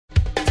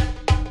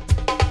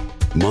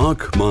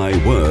Mark My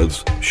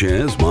Words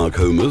shares Mark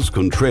Homer's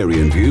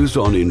contrarian views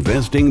on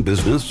investing,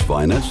 business,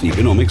 finance,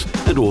 economics,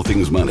 and all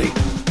things money.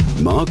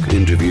 Mark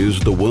interviews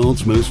the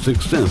world's most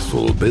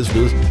successful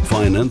business,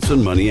 finance,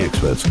 and money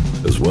experts,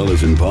 as well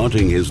as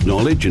imparting his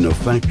knowledge in a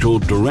factual,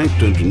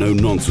 direct, and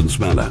no-nonsense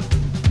manner.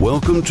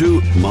 Welcome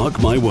to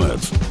Mark My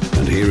Words,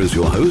 and here is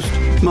your host,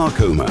 Mark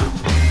Homer.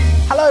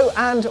 Hello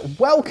and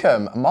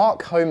welcome,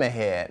 Mark Homer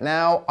here.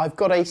 Now, I've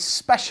got a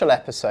special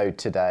episode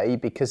today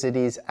because it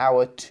is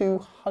our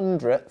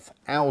 200th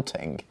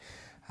outing.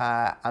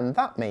 And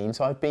that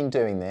means I've been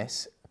doing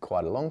this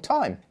quite a long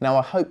time. Now,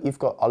 I hope you've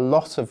got a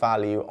lot of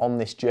value on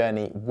this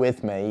journey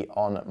with me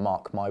on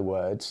Mark My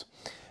Words.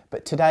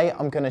 But today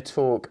I'm going to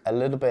talk a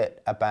little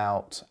bit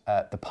about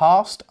the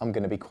past. I'm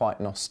going to be quite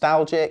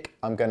nostalgic.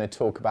 I'm going to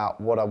talk about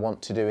what I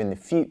want to do in the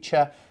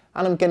future.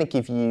 And I'm going to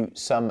give you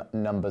some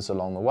numbers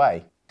along the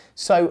way.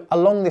 So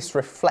along this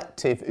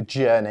reflective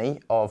journey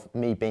of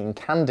me being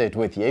candid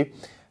with you,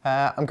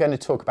 I'm going to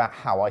talk about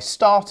how I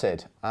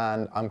started,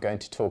 and I'm going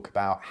to talk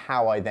about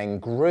how I then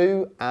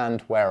grew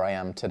and where I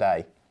am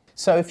today.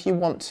 So if you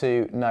want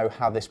to know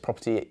how this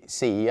property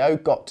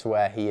CEO got to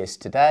where he is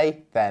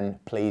today, then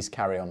please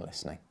carry on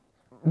listening.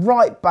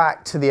 Right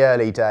back to the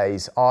early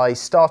days, I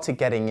started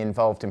getting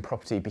involved in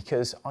property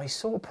because I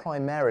saw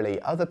primarily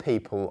other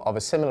people of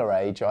a similar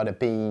age. I'd have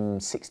been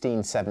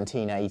 16,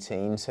 17,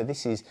 18, so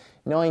this is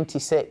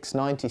 96,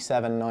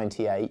 97,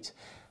 98.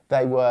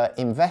 They were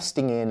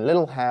investing in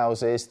little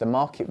houses, the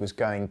market was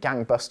going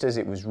gangbusters,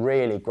 it was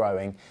really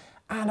growing,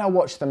 and I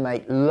watched them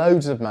make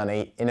loads of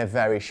money in a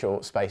very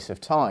short space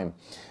of time.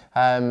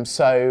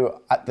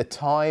 So at the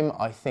time,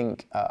 I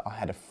think I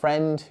had a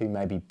friend who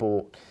maybe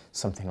bought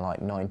something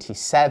like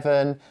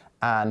 97,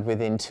 and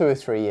within 2 or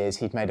 3 years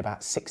he'd made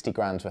about 60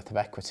 grand's worth of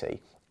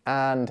equity,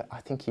 and I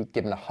think he'd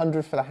given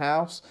 100 for the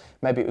house.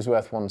 Maybe it was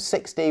worth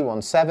 160,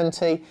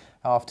 170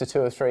 after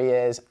 2 or 3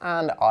 years,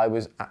 and I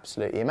was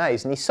absolutely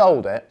amazed. And he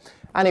sold it,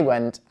 and he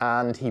went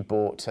and he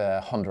bought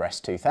a Honda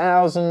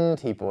S2000,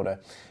 he bought a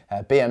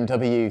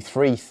BMW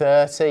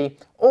 330,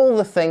 all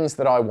the things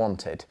that I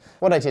wanted.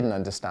 What I didn't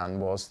understand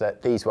was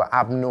that these were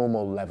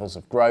abnormal levels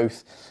of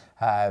growth.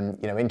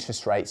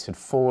 Interest rates had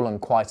fallen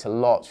quite a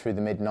lot through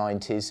the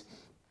mid-90s,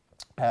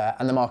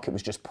 and the market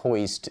was just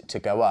poised to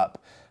go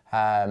up.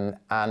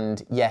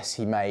 And yes,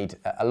 he made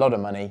a lot of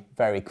money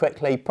very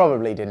quickly,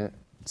 probably didn't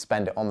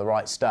spend it on the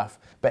right stuff,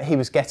 but he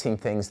was getting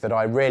things that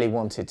I really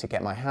wanted to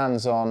get my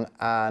hands on,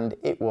 and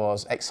it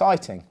was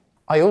exciting.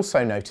 I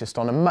also noticed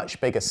on a much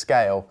bigger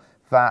scale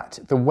that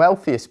the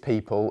wealthiest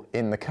people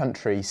in the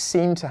country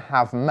seemed to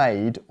have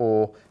made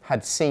or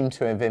had seemed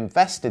to have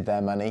invested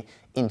their money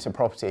into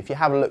property. If you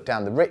have a look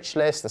down the rich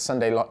list, the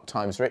Sunday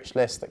Times rich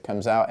list that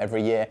comes out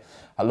every year,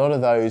 a lot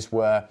of those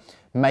were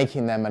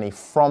making their money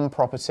from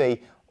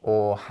property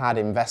or had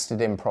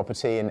invested in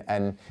property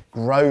and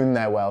grown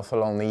their wealth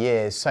along the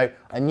years. So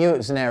I knew it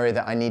was an area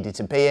that I needed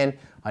to be in.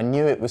 I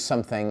knew it was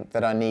something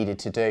that I needed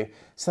to do.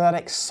 So that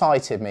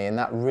excited me and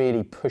that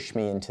really pushed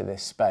me into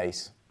this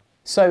space.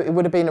 So it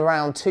would have been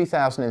around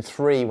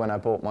 2003 when I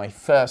bought my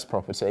first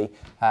property.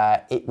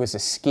 It was a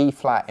ski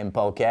flat in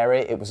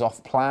Bulgaria. It was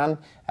off plan.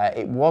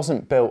 It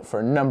wasn't built for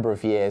a number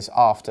of years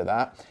after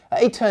that.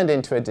 It turned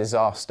into a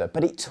disaster,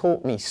 but it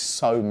taught me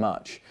so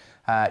much.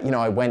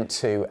 I went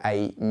to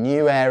a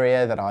new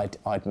area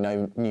that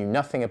knew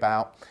nothing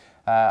about.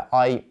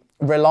 I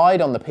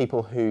relied on the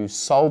people who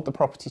sold the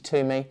property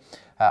to me.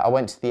 I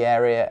went to the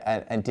area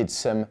and did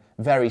some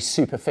very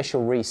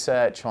superficial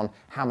research on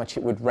how much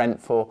it would rent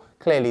for.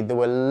 Clearly, there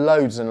were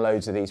loads and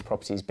loads of these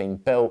properties being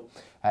built.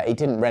 It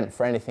didn't rent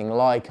for anything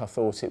like I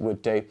thought it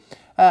would do.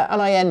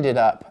 And I ended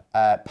up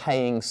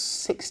paying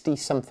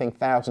 60-something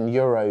thousand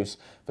euros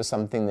for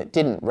something that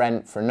didn't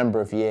rent for a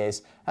number of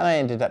years. And I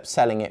ended up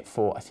selling it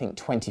for, I think,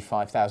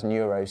 25,000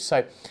 euros.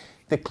 So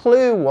the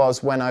clue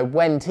was when I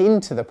went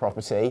into the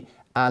property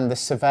and the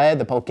surveyor,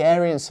 the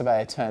Bulgarian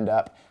surveyor, turned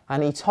up,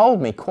 and he told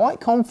me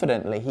quite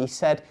confidently, he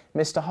said,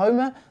 "Mr.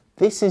 Homer,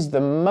 this is the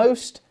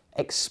most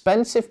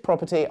expensive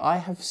property I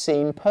have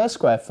seen per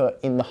square foot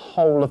in the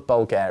whole of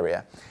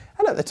Bulgaria."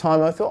 And at the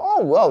time I thought,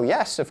 oh, well,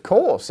 yes, of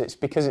course. It's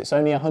because it's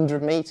only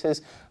 100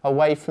 meters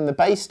away from the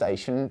base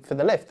station for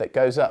the lift that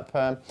goes up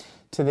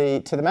to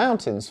the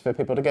mountains for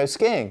people to go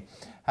skiing.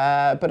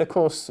 But of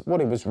course,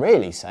 what he was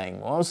really saying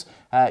was,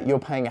 you're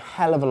paying a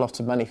hell of a lot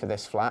of money for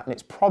this flat, and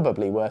it's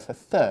probably worth a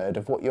third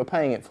of what you're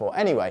paying it for.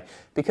 Anyway,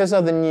 because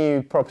other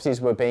new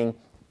properties were being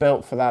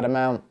built for that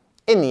amount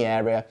in the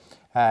area,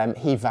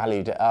 he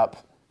valued it up.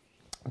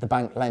 The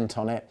bank lent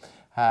on it,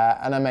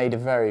 and I made a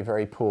very,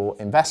 very poor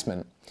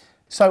investment.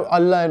 So I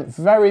learned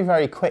very,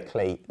 very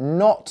quickly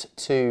not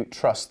to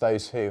trust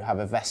those who have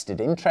a vested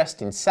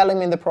interest in selling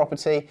me the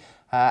property,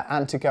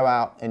 and to go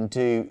out and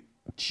do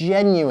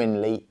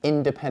genuinely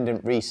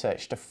independent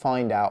research to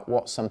find out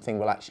what something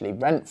will actually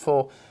rent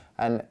for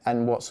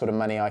and what sort of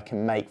money I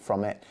can make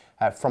from it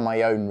from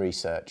my own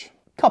research.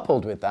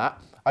 Coupled with that,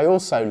 I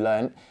also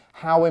learned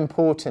how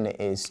important it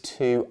is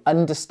to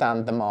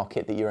understand the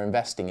market that you're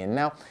investing in.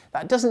 Now,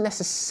 that doesn't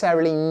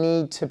necessarily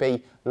need to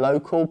be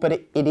local, but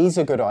it is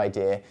a good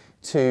idea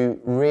to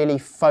really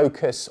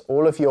focus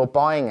all of your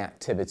buying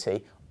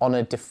activity on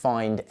a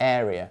defined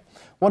area.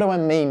 What do I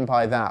mean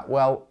by that?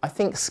 Well, I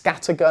think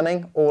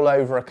scattergunning all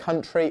over a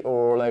country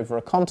or all over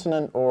a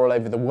continent or all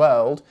over the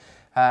world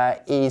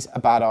is a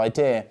bad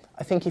idea.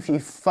 I think if you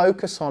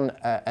focus on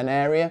an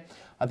area,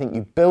 I think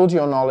you build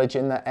your knowledge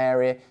in that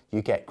area,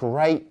 you get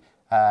great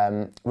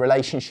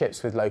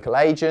relationships with local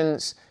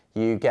agents,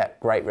 you get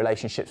great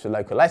relationships with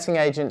local letting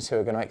agents who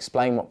are going to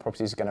explain what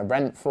properties are going to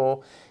rent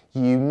for.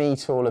 You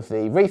meet all of the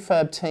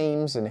refurb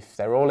teams, and if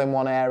they're all in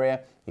one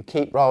area, you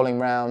keep rolling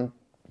around,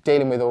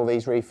 dealing with all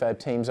these refurb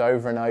teams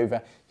over and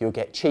over. You'll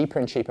get cheaper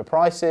and cheaper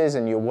prices,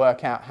 and you'll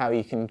work out how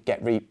you can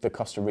get the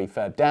cost of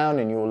refurb down,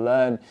 and you'll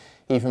learn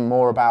even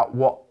more about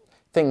what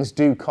things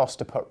do cost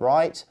to put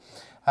right.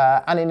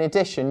 And in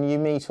addition, you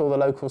meet all the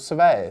local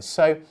surveyors.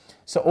 So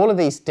all of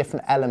these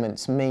different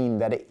elements mean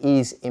that it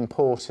is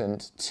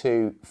important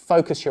to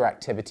focus your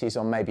activities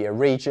on maybe a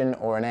region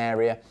or an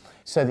area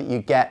so that you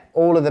get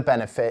all of the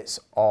benefits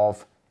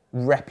of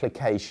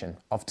replication,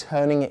 of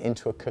turning it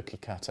into a cookie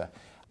cutter.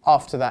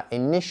 After that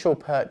initial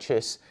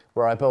purchase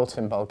where I built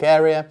in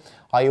Bulgaria,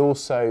 I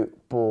also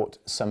bought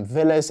some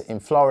villas in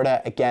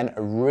Florida. Again,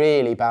 a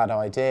really bad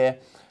idea.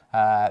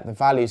 The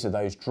values of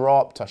those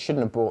dropped. I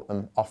shouldn't have bought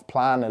them off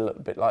plan, a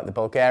little bit like the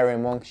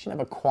Bulgarian one, because you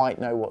never quite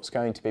know what's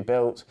going to be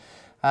built.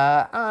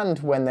 And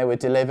when they were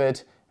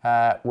delivered,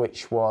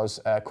 which was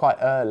quite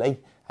early,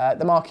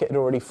 the market had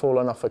already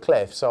fallen off a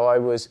cliff. So I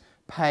was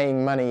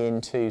paying money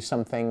into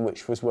something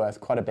which was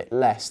worth quite a bit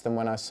less than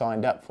when I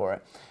signed up for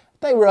it.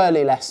 They were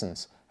early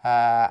lessons.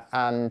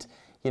 And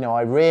you know,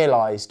 I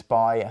realised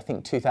by, I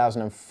think,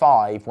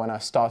 2005, when I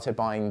started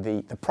buying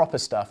the proper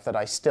stuff that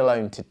I still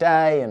own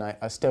today and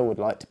I still would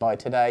like to buy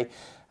today,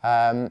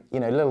 you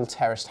know, little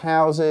terraced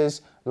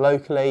houses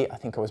locally. I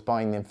think I was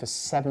buying them for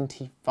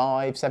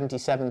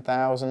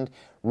 77,000,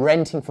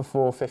 renting for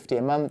 450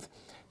 a month.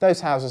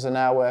 Those houses are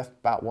now worth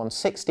about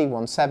 160,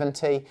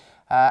 170,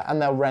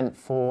 and they'll rent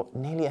for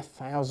nearly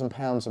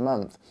 £1,000 a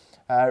month.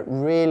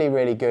 Really,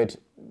 really good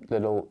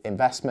little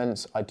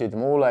investments. I do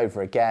them all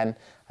over again.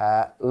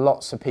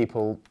 Lots of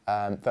people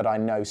that I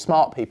know,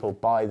 smart people,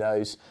 buy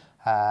those,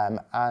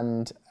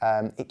 and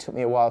it took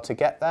me a while to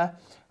get there.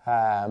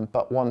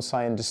 But once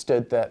I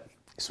understood that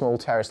small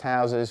terraced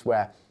houses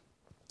where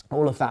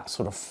all of that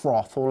sort of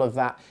froth, all of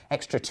that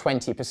extra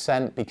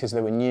 20% because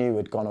they were new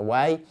had gone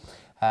away,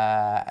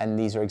 and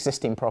these are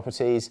existing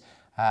properties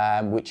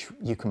which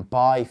you can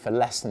buy for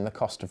less than the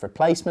cost of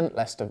replacement,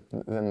 less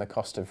than the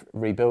cost of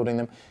rebuilding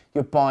them.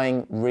 You're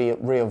buying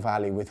real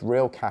value with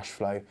real cash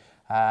flow,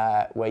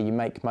 where you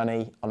make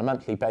money on a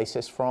monthly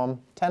basis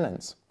from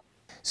tenants.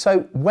 So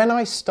when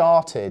I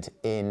started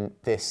in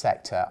this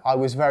sector, I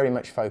was very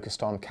much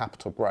focused on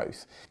capital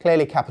growth.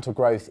 Clearly, capital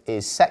growth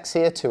is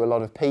sexier to a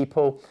lot of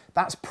people.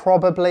 That's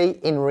probably,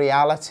 in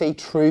reality,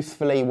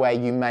 truthfully, where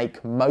you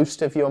make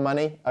most of your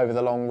money over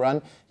the long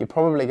run. You're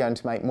probably going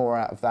to make more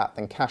out of that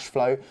than cash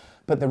flow.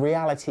 But the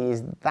reality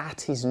is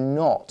that is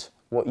not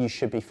what you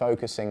should be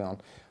focusing on.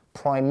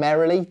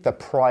 Primarily, the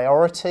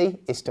priority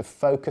is to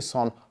focus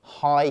on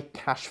high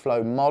cash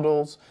flow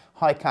models,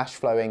 high cash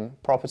flowing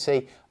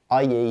property,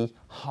 i.e.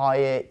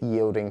 higher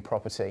yielding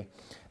property.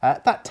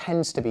 That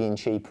tends to be in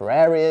cheaper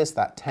areas,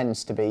 that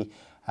tends to be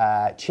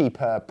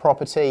cheaper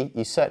property.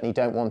 You certainly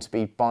don't want to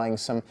be buying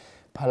some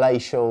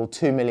palatial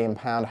 £2 million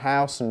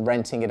house and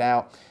renting it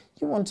out.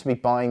 You want to be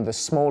buying the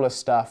smaller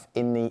stuff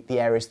in the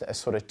areas that are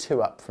sort of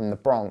two up from the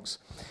Bronx.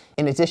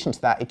 In addition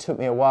to that, it took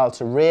me a while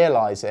to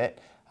realise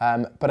it,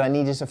 but I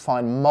needed to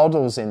find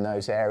models in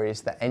those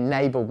areas that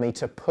enabled me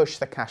to push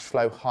the cash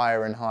flow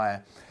higher and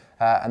higher.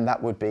 And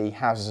that would be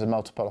houses of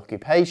multiple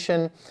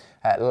occupation,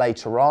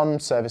 later on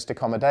serviced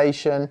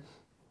accommodation,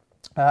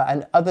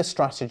 and other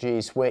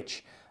strategies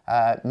which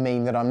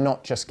mean that I'm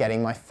not just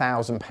getting my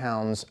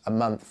 £1,000 a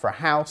month for a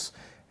house.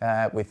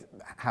 With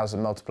houses of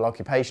multiple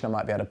occupation, I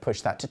might be able to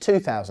push that to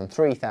 £2,000,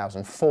 £3,000,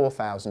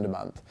 £4,000 a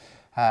month.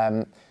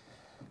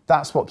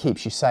 That's what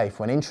keeps you safe.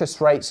 When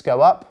interest rates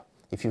go up,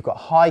 if you've got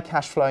high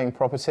cash flowing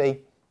property,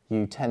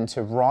 you tend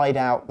to ride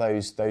out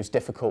those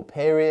difficult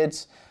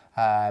periods.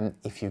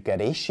 If you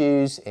get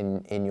issues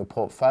in your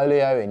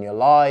portfolio, in your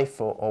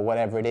life, or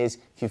whatever it is,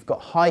 if you've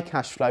got high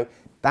cash flow,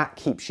 that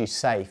keeps you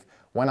safe.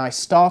 When I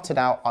started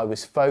out, I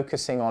was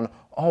focusing on,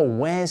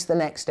 where's the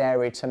next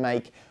area to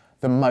make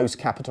the most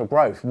capital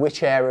growth?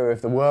 Which area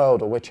of the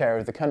world or which area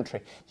of the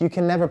country? You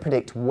can never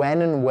predict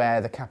when and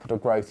where the capital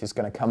growth is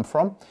going to come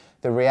from.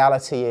 The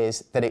reality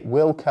is that it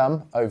will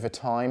come over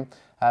time.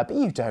 But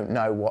you don't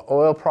know what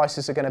oil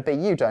prices are going to be.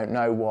 You don't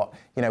know what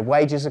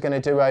wages are going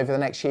to do over the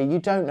next year. You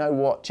don't know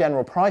what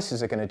general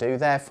prices are going to do.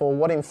 Therefore,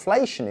 what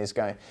inflation is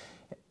going.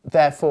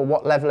 Therefore,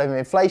 what level of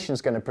inflation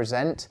is going to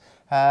present,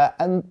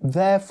 and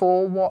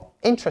therefore what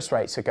interest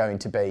rates are going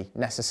to be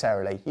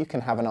necessarily. You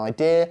can have an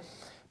idea,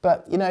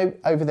 but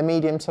over the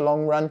medium to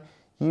long run,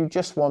 you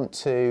just want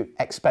to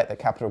expect that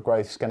capital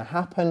growth is going to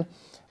happen.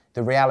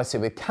 The reality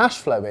with cash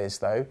flow is,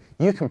 though,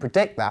 you can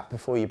predict that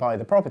before you buy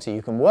the property.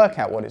 You can work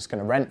out what it's going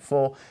to rent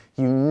for.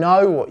 You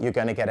know what you're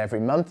going to get every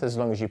month as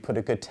long as you put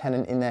a good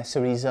tenant in there.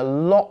 So it is a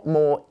lot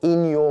more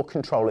in your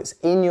control. It's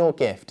in your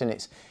gift, and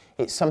it's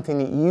something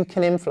that you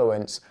can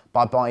influence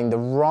by buying the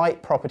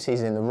right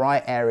properties in the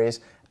right areas.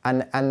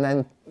 And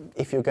then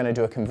if you're going to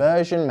do a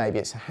conversion, maybe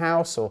it's a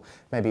house or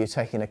maybe you're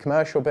taking a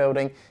commercial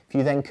building, if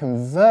you then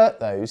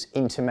convert those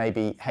into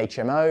maybe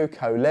HMO,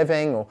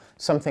 co-living or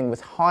something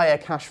with higher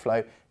cash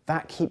flow,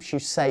 that keeps you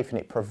safe and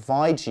it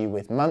provides you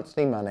with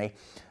monthly money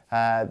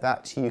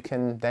that you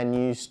can then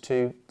use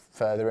to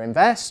further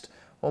invest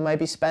or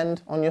maybe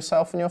spend on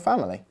yourself and your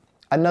family.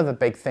 Another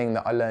big thing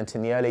that I learned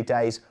in the early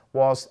days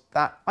was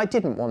that I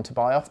didn't want to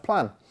buy off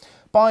plan.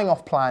 Buying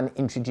off plan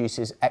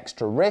introduces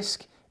extra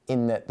risk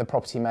in that the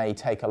property may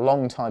take a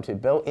long time to be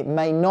built. It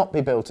may not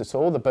be built at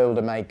all. The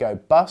builder may go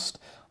bust.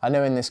 I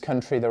know in this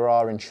country there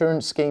are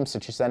insurance schemes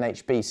such as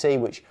NHBC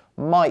which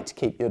might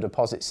keep your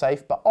deposit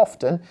safe, but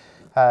often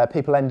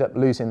people end up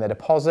losing their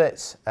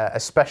deposits,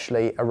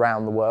 especially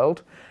around the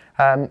world.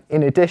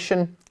 In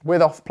addition,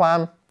 with off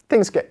plan,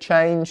 things get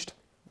changed.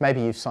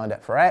 Maybe you've signed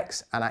up for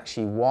X and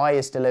actually Y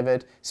is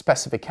delivered,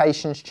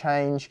 specifications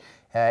change,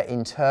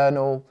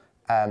 internal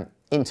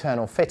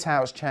fit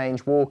outs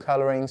change, wall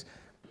colourings,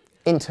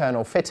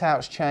 internal fit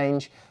outs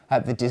change,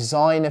 the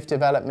design of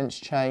developments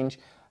change,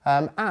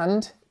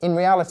 and in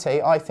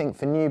reality, I think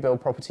for new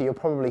build property, you're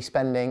probably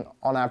spending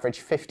on average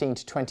 15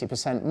 to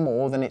 20%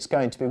 more than it's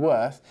going to be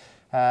worth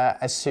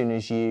as soon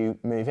as you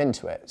move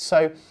into it.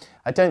 So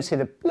I don't see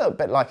a little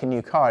bit like a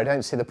new car, I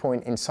don't see the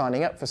point in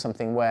signing up for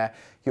something where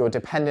you're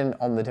dependent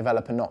on the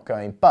developer not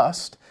going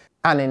bust,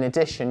 and in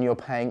addition, you're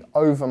paying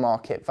over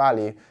market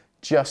value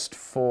just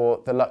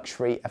for the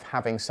luxury of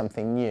having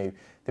something new.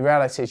 The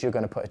reality is you're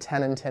going to put a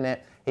tenant in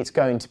it, it's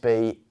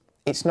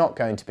not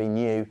going to be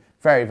new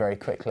very, very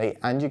quickly,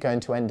 and you're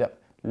going to end up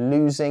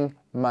losing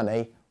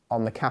money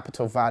on the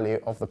capital value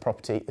of the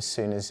property as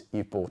soon as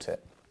you've bought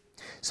it.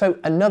 So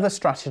another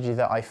strategy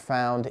that I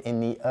found in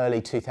the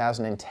early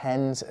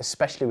 2010s,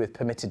 especially with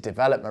permitted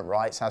development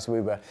rights, as we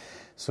were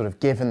sort of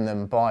given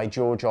them by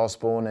George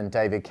Osborne and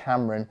David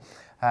Cameron,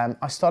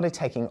 I started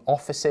taking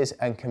offices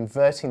and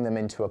converting them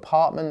into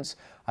apartments.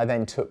 I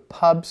then took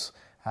pubs,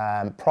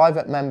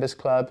 private members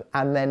club,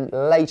 and then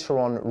later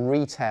on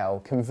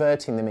retail,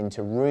 converting them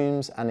into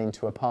rooms and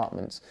into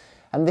apartments.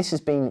 And this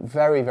has been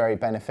very, very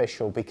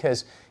beneficial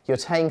because you're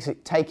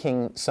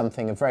taking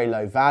something of very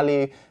low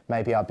value.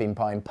 Maybe I've been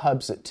buying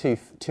pubs at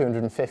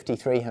 250,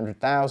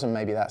 300,000,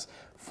 maybe that's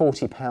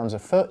 £40 a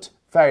foot,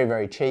 very,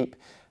 very cheap.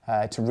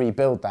 To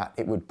rebuild that,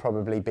 it would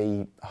probably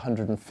be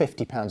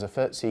 £150 a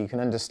foot, so you can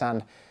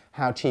understand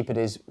how cheap it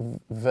is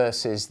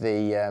versus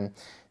the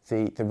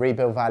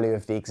rebuild value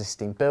of the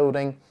existing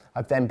building.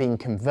 I've then been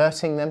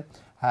converting them,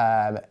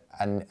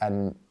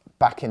 and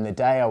back in the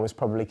day I was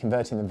probably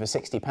converting them for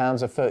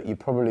 £60 a foot. You'd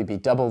probably be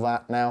double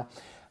that now.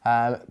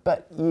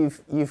 But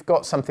you've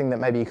got something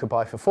that maybe you could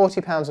buy for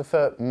 £40 a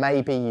foot,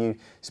 maybe you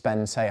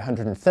spend say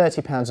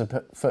 £130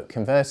 a foot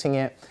converting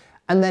it,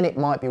 and then it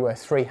might be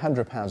worth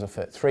 £300 a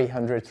foot,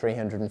 300,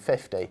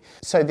 350.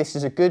 So this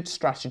is a good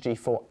strategy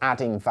for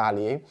adding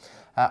value.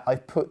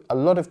 I've put a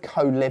lot of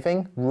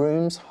co-living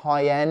rooms,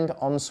 high-end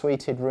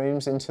en-suited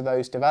rooms into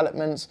those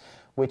developments,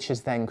 which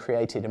has then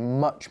created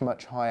much,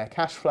 much higher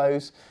cash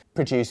flows,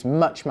 produced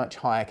much, much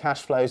higher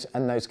cash flows,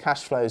 and those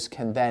cash flows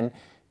can then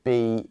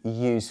be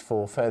used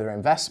for further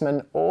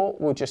investment or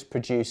will just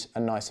produce a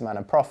nice amount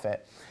of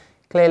profit.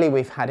 Clearly,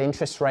 we've had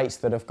interest rates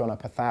that have gone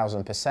up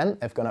 1,000%.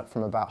 They've gone up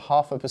from about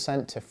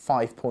 0.5% to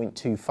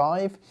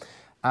 5.25%.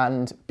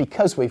 And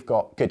because we've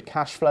got good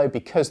cash flow,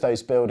 because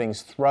those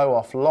buildings throw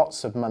off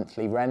lots of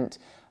monthly rent,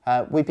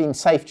 we've been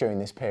safe during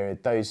this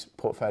period. Those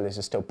portfolios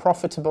are still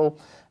profitable,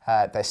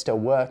 they're still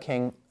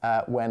working,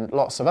 when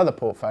lots of other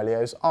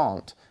portfolios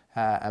aren't,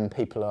 and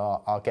people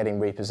are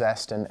getting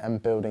repossessed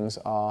and buildings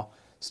are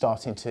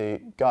starting to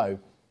go.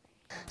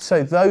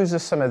 So those are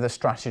some of the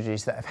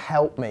strategies that have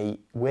helped me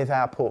with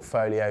our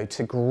portfolio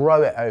to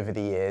grow it over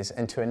the years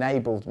and to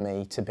enable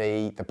me to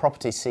be the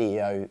property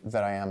CEO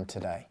that I am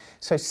today.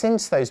 So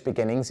since those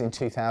beginnings in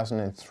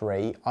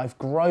 2003, I've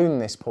grown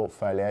this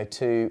portfolio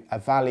to a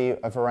value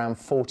of around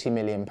 £40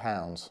 million.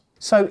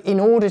 So in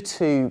order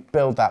to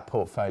build that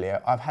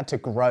portfolio, I've had to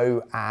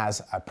grow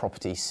as a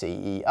property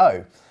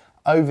CEO.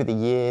 Over the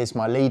years,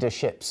 my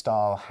leadership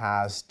style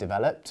has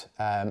developed.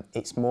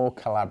 It's more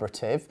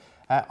collaborative.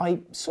 I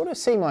sort of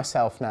see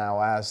myself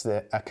now as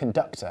a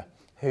conductor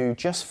who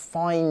just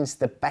finds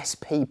the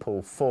best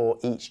people for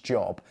each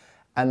job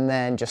and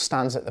then just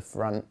stands at the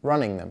front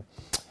running them.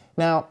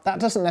 Now, that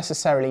doesn't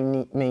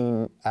necessarily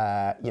mean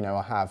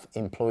I have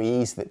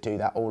employees that do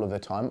that all of the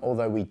time,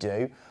 although we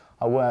do.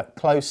 I work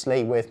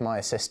closely with my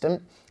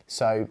assistant,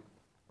 so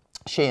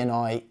she and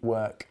I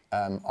work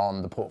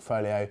on the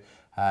portfolio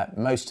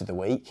most of the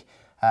week.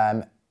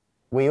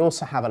 We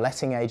also have a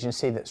letting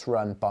agency that's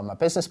run by my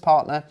business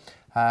partner,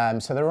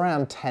 so there are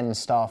around 10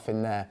 staff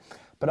in there.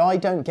 But I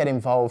don't get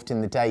involved in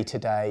the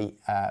day-to-day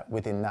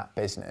within that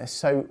business.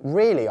 So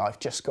really I've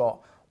just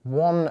got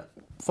one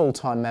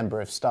full-time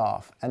member of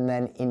staff. And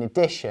then in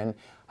addition,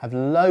 I have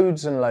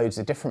loads and loads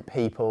of different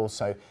people,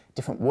 so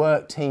different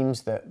work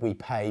teams that we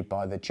pay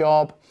by the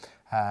job.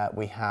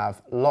 We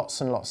have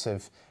lots and lots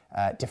of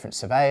different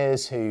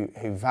surveyors who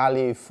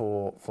value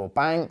for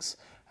banks.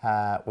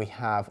 We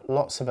have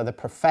lots of other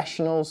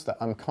professionals that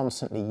I'm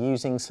constantly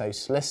using, so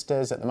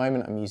solicitors. At the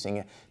moment I'm using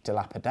a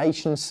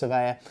dilapidation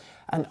surveyor,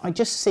 and I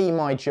just see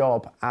my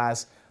job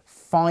as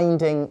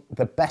finding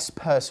the best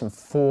person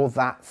for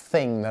that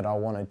thing that I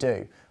want to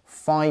do,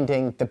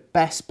 finding the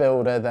best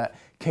builder that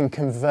can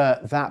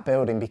convert that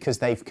building, because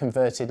they've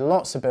converted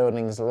lots of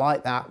buildings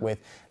like that with,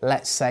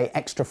 let's say,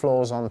 extra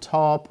floors on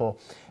top, or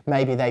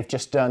maybe they've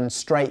just done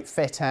straight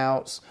fit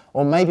outs,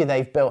 or maybe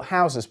they've built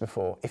houses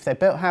before. If they've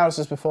built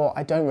houses before,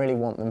 I don't really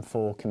want them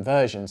for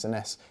conversions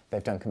unless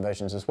they've done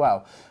conversions as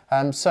well.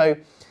 So,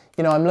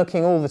 you know, I'm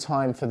looking all the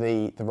time for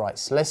the right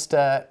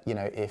solicitor. You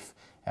know, if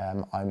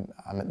I'm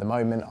at the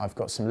moment, I've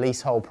got some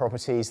leasehold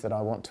properties that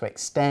I want to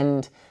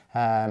extend,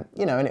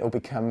 you know, and it will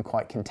become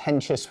quite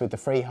contentious with the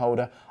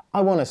freeholder. I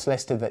want a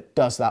solicitor that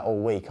does that all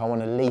week. I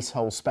want a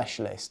leasehold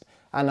specialist,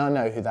 and I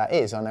know who that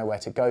is. I know where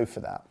to go for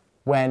that.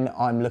 When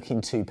I'm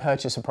looking to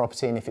purchase a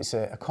property, and if it's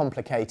a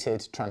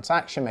complicated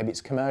transaction, maybe it's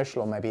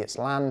commercial or maybe it's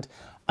land,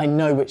 I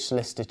know which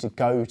solicitor to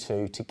go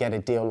to get a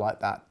deal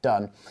like that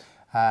done.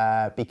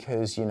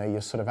 Because, you know,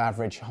 your sort of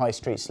average high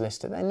street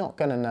solicitor, they're not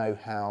going to know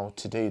how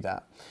to do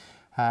that.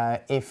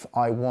 If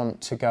I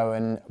want to go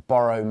and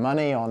borrow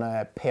money on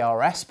a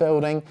PRS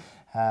building,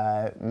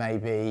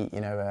 maybe,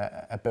 you know,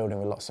 a building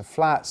with lots of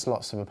flats,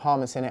 lots of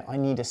apartments in it, I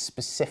need a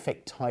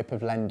specific type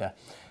of lender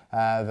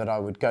that I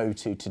would go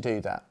to do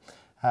that.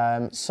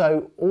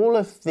 So all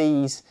of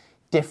these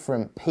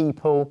different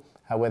people,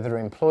 whether they're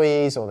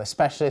employees or they're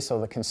specialists or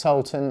the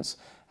consultants,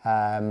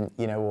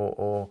 you know,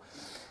 or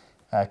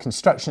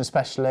construction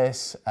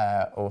specialists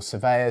or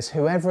surveyors,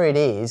 whoever it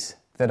is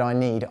that I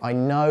need, I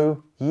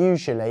know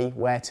usually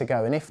where to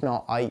go, and if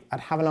not, I'd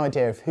have an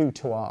idea of who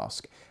to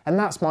ask. And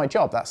that's my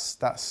job.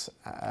 That's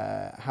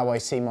how I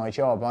see my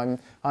job.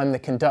 I'm the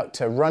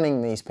conductor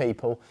running these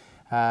people,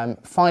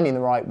 finding the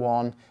right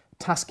one,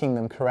 tasking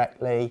them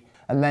correctly,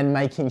 and then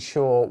making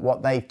sure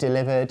what they've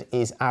delivered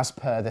is as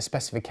per the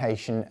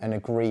specification and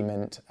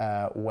agreement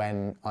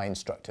when I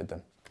instructed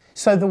them.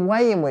 So the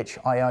way in which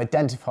I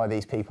identify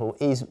these people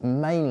is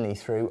mainly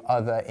through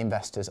other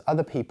investors,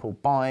 other people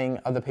buying,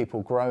 other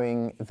people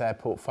growing their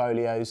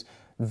portfolios.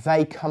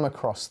 They come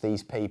across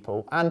these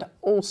people, and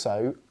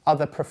also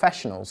other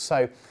professionals.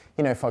 So,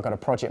 you know, if I've got a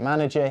project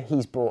manager,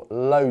 he's brought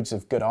loads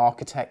of good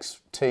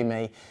architects to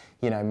me.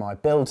 You know, my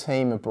build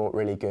team have brought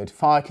really good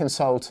fire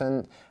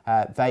consultant.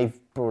 They've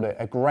brought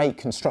a great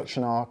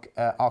construction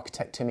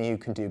architect to me who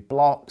can do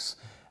blocks.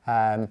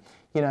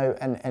 You know,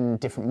 and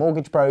different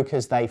mortgage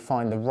brokers, they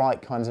find the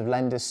right kinds of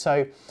lenders.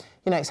 So,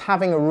 you know, it's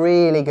having a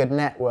really good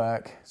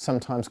network,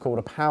 sometimes called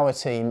a power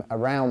team,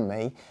 around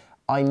me.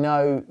 I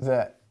know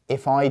that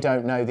if I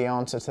don't know the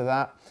answer to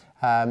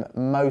that,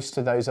 most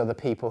of those other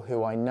people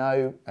who I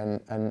know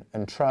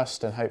and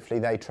trust, and hopefully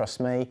they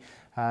trust me,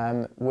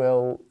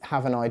 will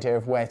have an idea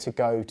of where to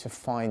go to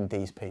find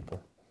these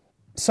people.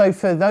 So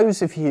for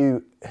those of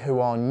you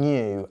who are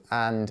new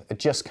and are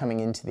just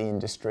coming into the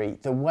industry,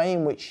 the way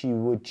in which you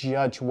would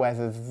judge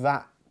whether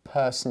that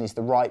person is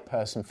the right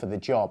person for the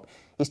job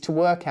is to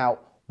work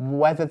out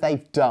whether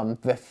they've done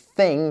the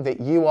thing that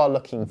you are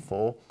looking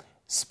for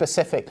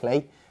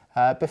specifically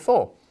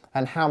before,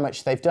 and how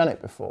much they've done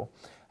it before.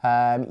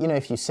 You know,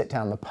 if you sit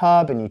down the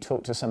pub and you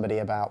talk to somebody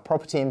about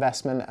property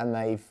investment and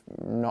they've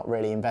not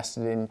really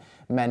invested in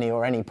many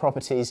or any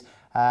properties,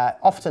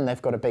 often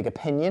they've got a big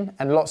opinion,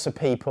 and lots of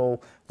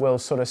people will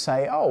sort of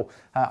say, oh,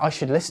 I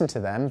should listen to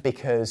them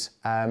because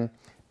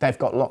they've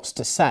got lots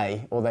to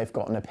say, or they've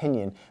got an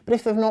opinion. But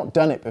if they've not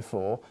done it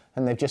before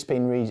and they've just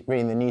been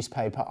reading the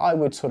newspaper, I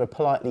would sort of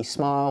politely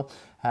smile,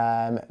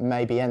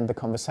 maybe end the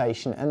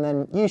conversation, and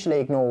then usually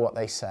ignore what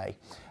they say.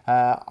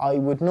 I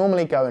would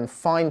normally go and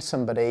find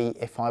somebody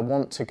if I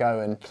want to go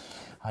and,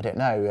 I don't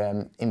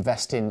know,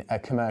 invest in a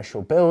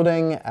commercial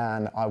building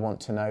and I want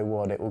to know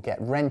what it will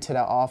get rented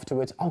out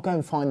afterwards. I'll go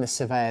and find the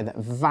surveyor that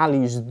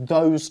values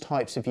those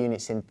types of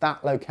units in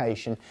that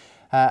location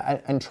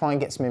and try and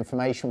get some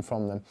information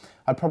from them.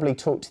 I'd probably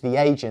talk to the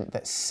agent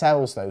that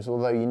sells those,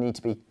 although you need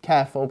to be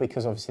careful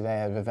because obviously they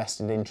have a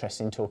vested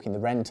interest in talking the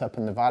rent up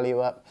and the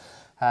value up.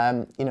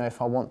 You know,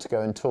 if I want to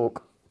go and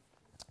talk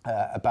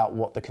about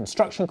what the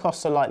construction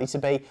costs are likely to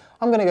be,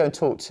 I'm going to go and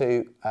talk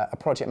to a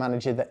project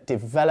manager that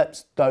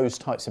develops those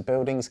types of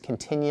buildings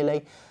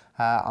continually.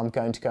 I'm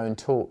going to go and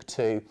talk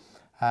to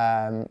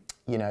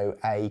you know,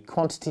 a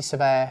quantity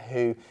surveyor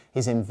who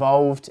is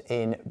involved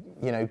in,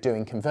 you know,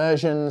 doing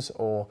conversions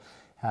or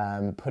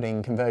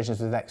putting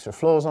conversions with extra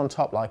floors on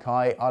top like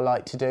I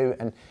like to do,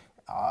 and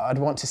I'd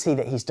want to see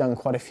that he's done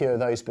quite a few of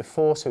those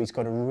before, so he's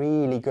got a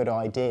really good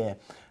idea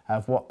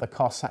of what the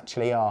costs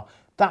actually are.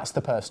 That's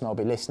the person I'll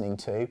be listening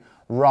to,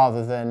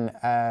 rather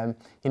than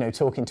you know,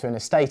 talking to an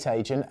estate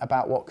agent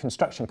about what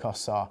construction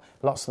costs are.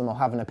 Lots of them will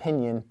have an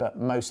opinion, but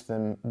most of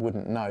them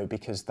wouldn't know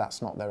because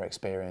that's not their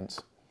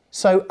experience.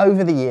 So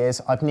over the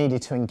years, I've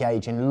needed to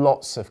engage in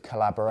lots of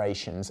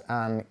collaborations,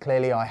 and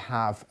clearly I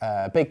have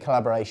a big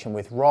collaboration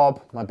with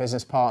Rob, my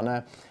business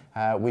partner.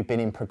 We've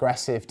been in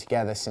Progressive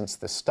together since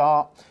the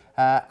start,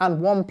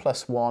 and 1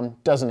 + 1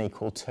 doesn't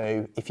equal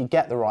 2. If you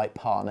get the right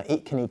partner,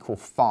 it can equal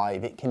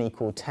 5, it can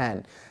equal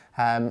 10.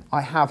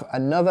 I have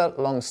another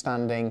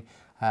long-standing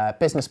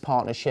business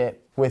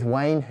partnership with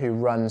Wayne, who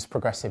runs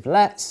Progressive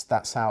Lets.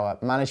 That's our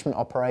management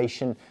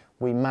operation.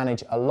 We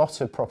manage a lot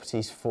of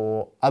properties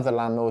for other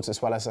landlords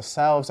as well as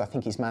ourselves. I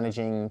think he's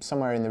managing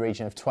somewhere in the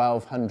region of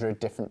 1,200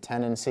 different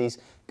tenancies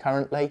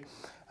currently.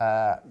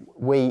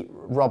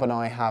 Rob and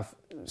I have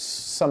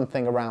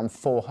something around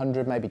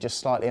 400, maybe just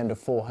slightly under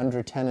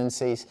 400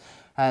 tenancies.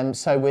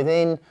 So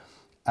within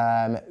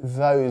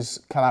those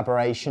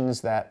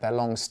collaborations, they're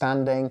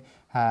long-standing.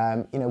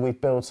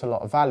 We've built a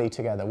lot of value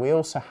together. We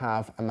also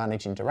have a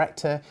managing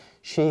director.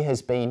 She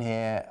has been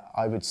here,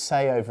 I would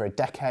say, over a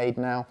decade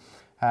now.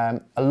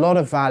 A lot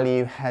of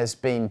value has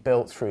been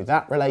built through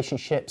that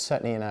relationship,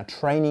 certainly in our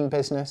training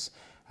business.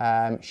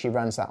 She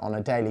runs that on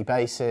a daily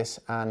basis,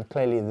 and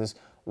clearly there's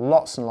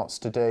lots and lots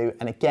to do.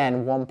 And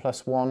again, 1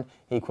 + 1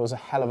 equals a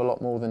hell of a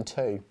lot more than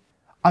 2.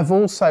 I've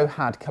also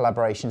had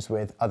collaborations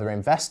with other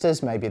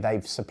investors. Maybe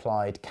they've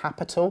supplied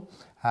capital,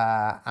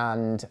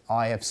 and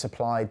I have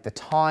supplied the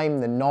time,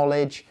 the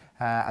knowledge,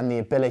 and the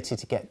ability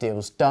to get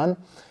deals done.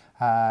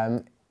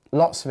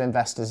 Lots of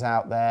investors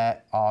out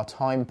there are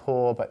time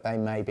poor, but they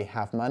maybe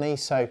have money.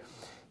 So,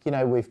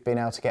 we've been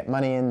able to get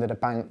money in that a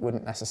bank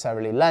wouldn't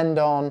necessarily lend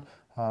on,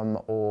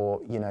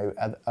 or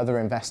other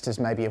investors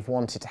maybe have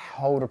wanted to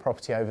hold a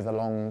property over the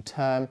long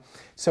term.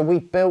 So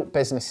we've built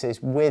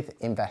businesses with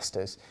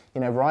investors.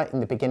 Right in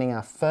the beginning,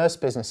 our first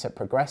business at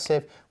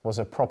Progressive was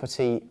a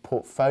property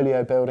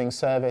portfolio building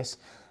service.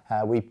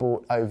 We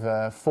bought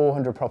over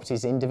 400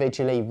 properties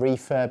individually,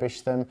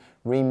 refurbished them,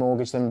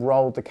 remortgaged them,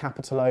 rolled the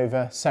capital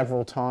over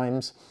several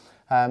times.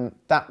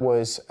 That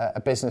was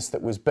a business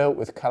that was built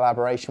with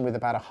collaboration with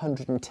about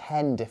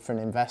 110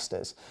 different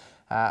investors.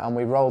 And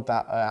we rolled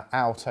that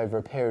out over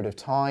a period of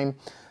time.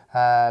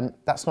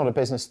 That's not a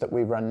business that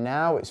we run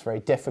now. It's very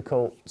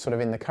difficult sort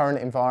of in the current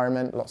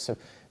environment, lots of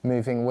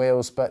moving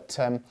wheels, but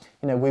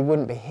we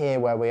wouldn't be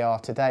here where we are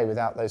today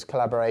without those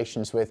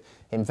collaborations with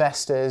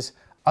investors,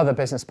 other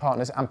business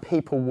partners, and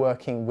people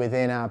working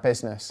within our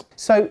business.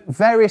 So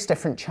various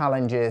different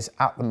challenges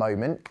at the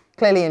moment.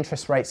 Clearly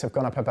interest rates have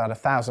gone up about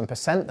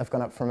 1,000%. They've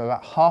gone up from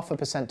about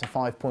 0.5% to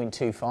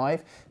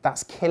 5.25.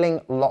 That's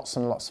killing lots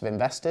and lots of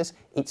investors.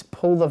 It's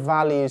pulled the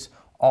values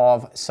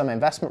of some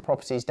investment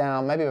properties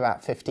down, maybe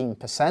about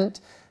 15%.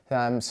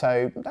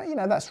 So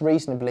that's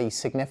reasonably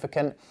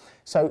significant.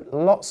 So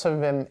lots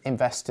of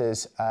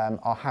investors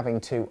are having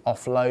to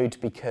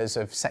offload because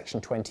of Section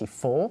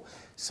 24.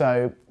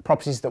 So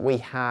properties that we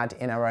had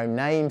in our own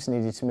names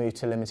needed to move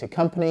to limited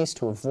companies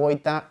to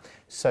avoid that,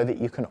 so that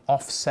you can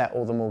offset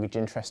all the mortgage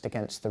interest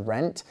against the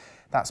rent.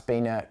 That's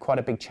been quite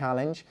a big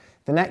challenge.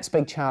 The next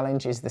big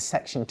challenge is the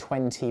Section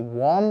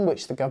 21,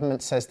 which the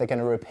government says they're going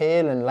to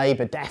repeal, and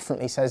Labour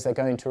definitely says they're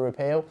going to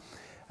repeal.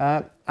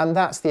 And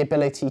that's the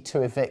ability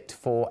to evict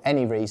for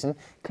any reason.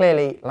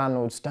 Clearly,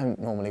 landlords don't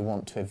normally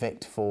want to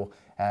evict for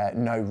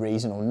no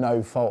reason, or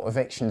no fault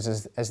evictions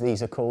as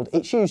these are called.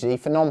 It's usually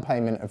for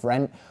non-payment of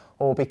rent,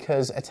 or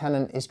because a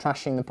tenant is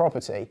trashing the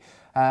property.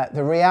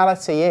 The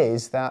reality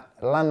is that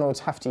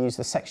landlords have to use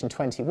the Section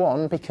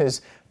 21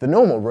 because the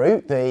normal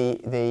route,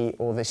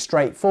 the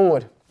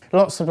straightforward,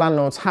 lots of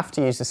landlords have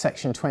to use the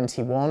Section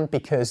 21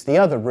 because the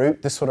other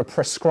route, the sort of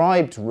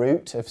prescribed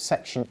route of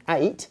Section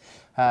 8,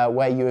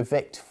 where you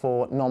evict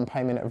for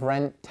non-payment of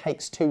rent,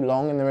 takes too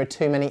long, and there are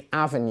too many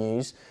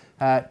avenues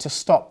to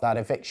stop that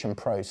eviction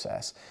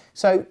process.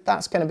 So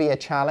that's going to be a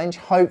challenge.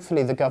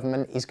 Hopefully the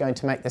government is going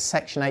to make the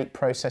Section 8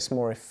 process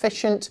more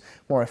efficient,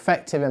 more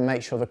effective, and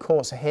make sure the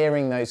courts are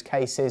hearing those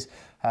cases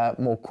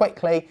more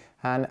quickly.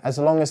 And as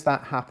long as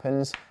that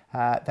happens,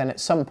 then at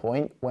some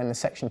point when the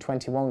Section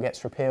 21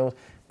 gets repealed,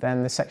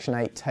 then the Section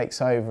 8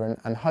 takes over,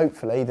 and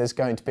hopefully there's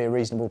going to be a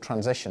reasonable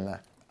transition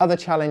there. Other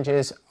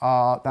challenges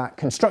are that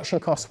construction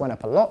costs went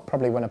up a lot,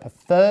 probably went up a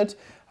third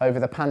over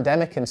the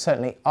pandemic, and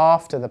certainly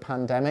after the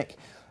pandemic,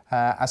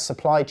 as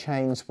supply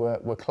chains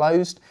were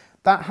closed.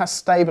 That has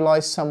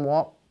stabilised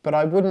somewhat, but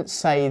I wouldn't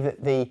say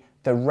that the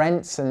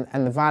rents and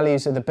the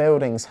values of the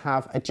buildings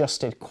have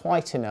adjusted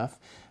quite enough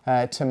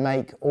to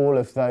make all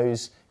of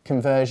those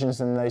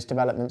conversions and those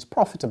developments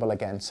profitable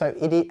again. So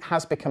it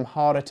has become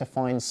harder to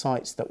find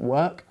sites that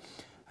work,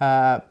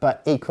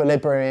 but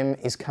equilibrium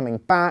is coming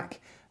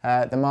back.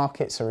 The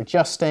markets are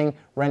adjusting,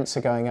 rents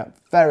are going up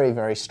very,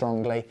 very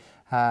strongly,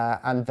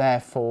 and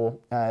therefore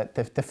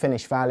the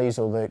finished values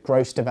or the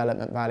gross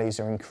development values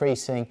are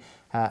increasing,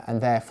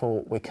 and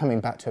therefore we're coming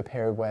back to a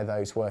period where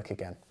those work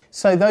again.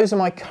 So those are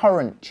my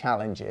current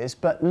challenges,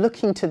 but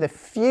looking to the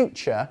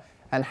future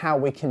and how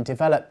we can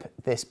develop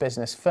this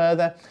business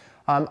further,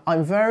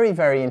 I'm very,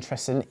 very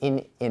interested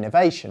in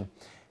innovation.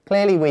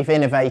 Clearly we've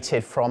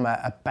innovated from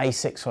a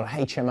basic sort of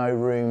HMO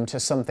room to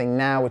something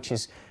now which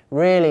is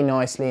really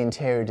nicely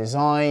interior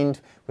designed,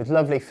 with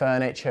lovely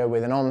furniture,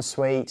 with an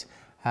ensuite,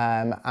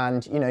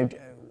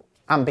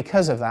 And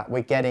because of that,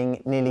 we're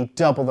getting nearly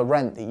double the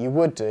rent that you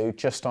would do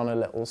just on a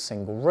little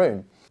single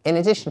room. In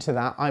addition to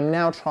that, I'm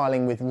now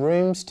trialling with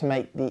rooms to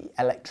make the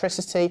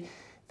electricity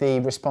the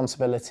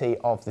responsibility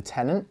of the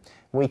tenant.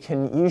 We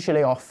can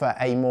usually offer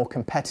a more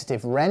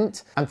competitive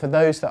rent, and for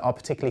those that are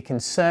particularly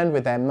concerned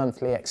with their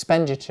monthly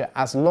expenditure,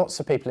 as lots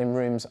of people in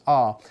rooms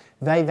are,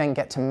 they then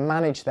get to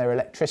manage their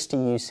electricity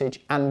usage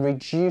and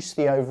reduce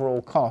the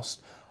overall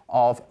cost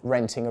of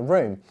renting a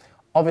room.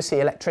 Obviously,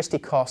 electricity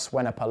costs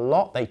went up a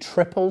lot. They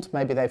tripled.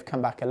 Maybe they've come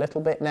back a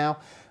little bit now.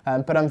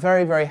 But I'm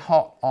very, very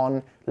hot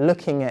on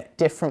looking at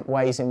different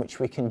ways in which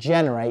we can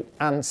generate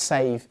and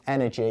save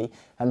energy.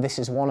 And this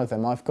is one of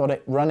them. I've got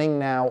it running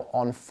now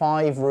on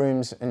 5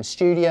 rooms and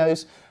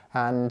studios.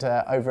 And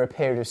over a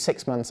period of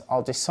 6 months,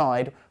 I'll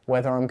decide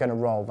whether I'm going to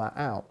roll that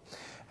out.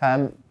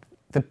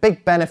 The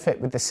big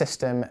benefit with the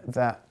system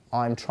that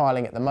I'm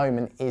trialling at the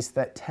moment is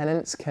that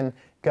tenants can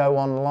go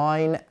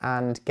online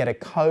and get a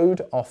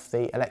code off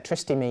the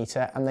electricity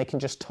meter, and they can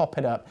just top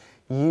it up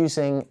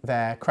using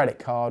their credit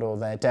card or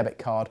their debit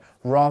card,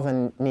 rather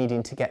than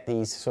needing to get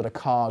these sort of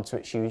cards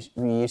which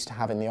we used to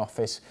have in the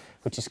office,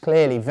 which is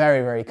clearly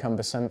very, very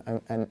cumbersome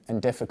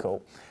and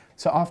difficult.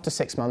 So after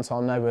 6 months,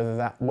 I'll know whether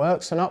that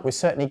works or not. We're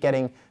certainly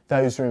getting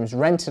those rooms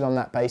rented on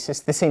that basis.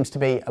 There seems to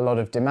be a lot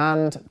of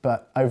demand,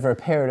 but over a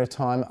period of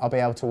time, I'll be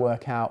able to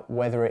work out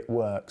whether it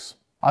works.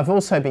 I've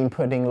also been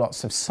putting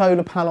lots of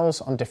solar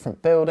panels on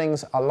different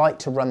buildings. I like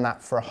to run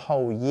that for a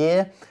whole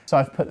year. So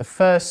I've put the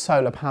first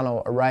solar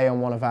panel array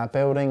on one of our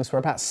buildings. We're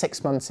about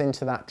 6 months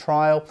into that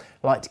trial.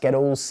 I like to get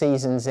all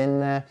seasons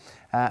in there,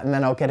 and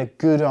then I'll get a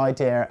good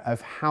idea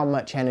of how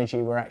much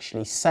energy we're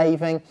actually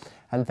saving,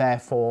 and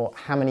therefore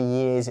how many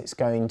years it's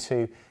going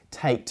to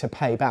take to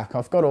pay back.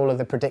 I've got all of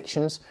the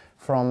predictions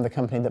from the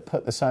company that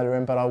put the solar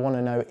in, but I want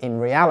to know in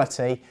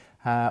reality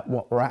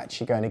what we're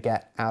actually going to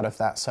get out of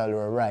that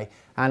solar array.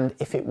 And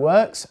if it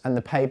works and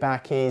the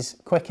payback is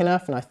quick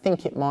enough, and I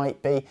think it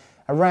might be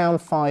around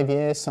 5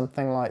 years,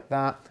 something like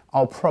that,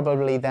 I'll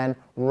probably then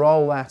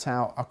roll that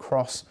out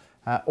across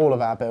all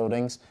of our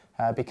buildings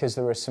because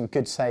there are some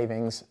good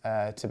savings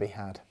to be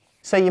had.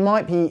 So you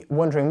might be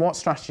wondering what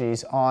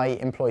strategies I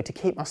employ to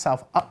keep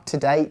myself up to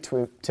date,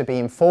 to be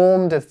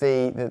informed of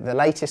the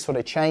latest sort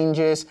of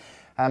changes,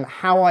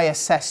 how I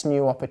assess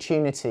new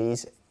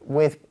opportunities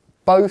with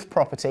both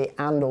property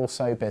and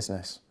also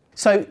business.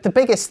 So the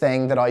biggest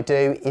thing that I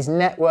do is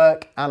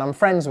network, and I'm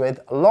friends with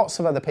lots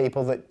of other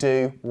people that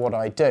do what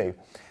I do.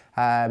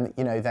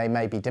 They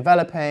may be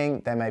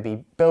developing, they may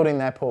be building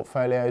their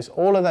portfolios.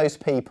 All of those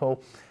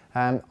people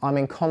I'm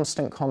in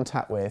constant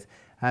contact with,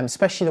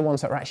 especially the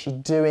ones that are actually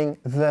doing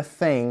the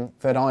thing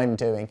that I'm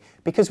doing,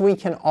 because we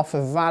can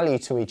offer value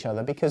to each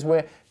other, because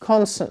we're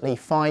constantly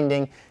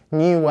finding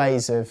new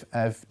ways of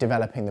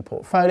developing the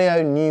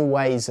portfolio, new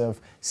ways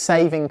of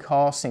saving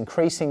costs,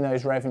 increasing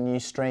those revenue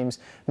streams,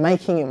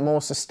 making it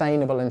more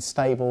sustainable and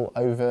stable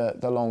over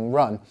the long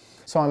run.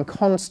 So I'm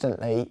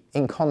constantly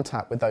in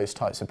contact with those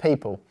types of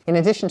people. In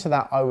addition to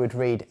that, I would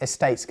read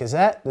Estates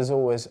Gazette. There's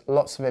always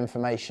lots of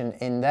information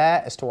in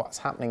there as to what's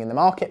happening in the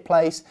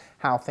marketplace,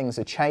 how things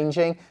are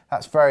changing.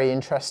 That's very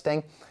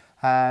interesting.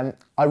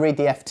 I read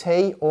the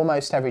FT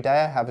almost every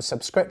day. I have a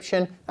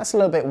subscription. That's a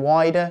little bit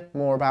wider,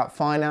 more about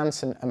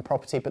finance and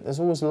property, but there's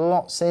always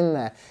lots in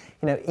there.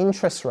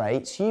 Interest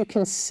rates, you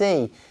can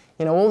see,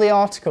 all the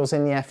articles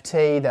in the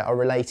FT that are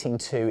relating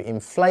to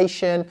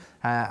inflation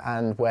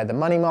and where the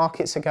money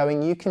markets are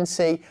going. You can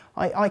see,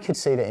 I could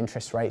see that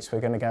interest rates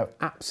were going to go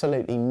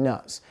absolutely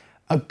nuts.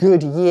 A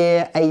good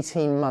year,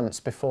 18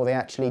 months before they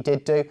actually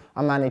did do,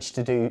 I managed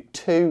to do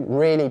 2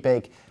 really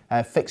big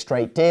fixed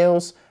rate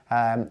deals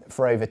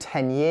for over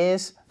 10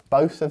 years,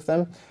 both of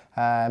them.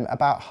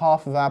 About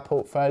half of our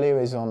portfolio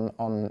is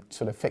on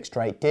sort of fixed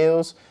rate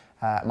deals.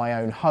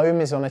 My own home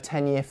is on a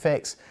 10-year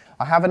fix.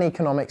 I have an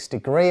economics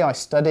degree. I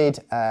studied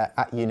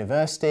at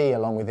university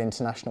along with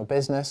international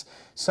business.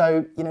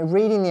 So,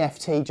 reading the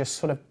FT just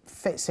sort of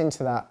fits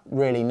into that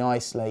really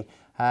nicely.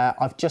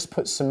 I've just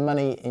put some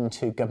money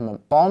into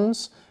government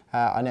bonds.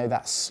 I know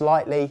that's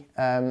slightly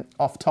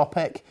off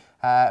topic,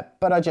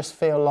 but I just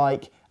feel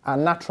like our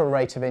natural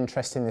rate of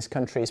interest in this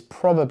country is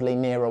probably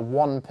nearer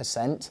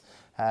 1%.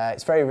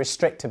 It's very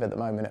restrictive at the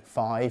moment at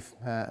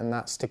 5%, and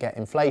that's to get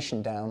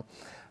inflation down.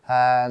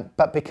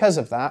 But because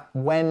of that,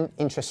 when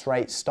interest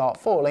rates start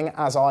falling,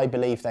 as I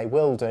believe they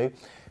will do,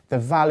 the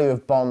value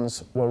of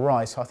bonds will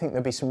rise. So I think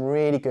there'll be some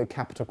really good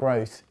capital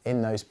growth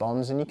in those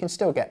bonds, and you can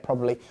still get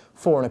probably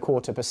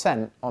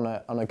 4.25%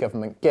 on a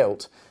government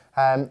gilt.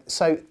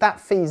 So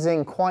that feeds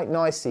in quite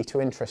nicely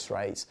to interest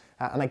rates,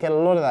 and I get a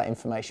lot of that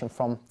information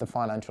from the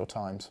Financial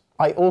Times.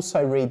 I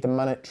also read the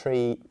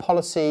monetary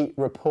policy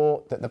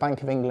report that the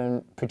Bank of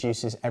England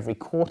produces every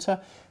quarter.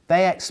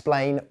 They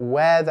explain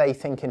where they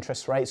think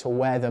interest rates, or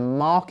where the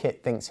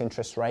market thinks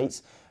interest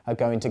rates are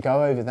going to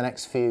go over the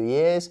next few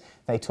years.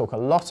 They talk a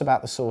lot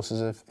about the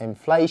sources of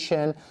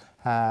inflation,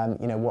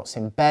 what's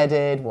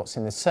embedded, what's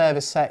in the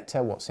service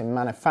sector, what's in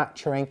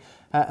manufacturing,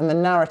 and the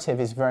narrative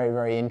is very,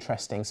 very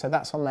interesting. So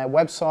that's on their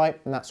website,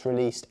 and that's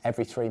released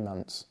every 3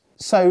 months.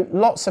 So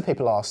lots of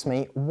people ask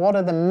me, what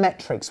are the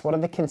metrics, what are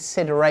the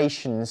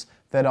considerations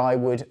that I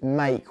would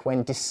make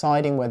when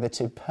deciding whether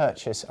to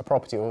purchase a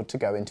property or to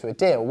go into a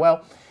deal?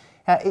 Well,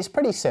 it's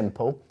pretty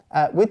simple.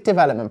 With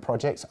development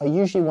projects, I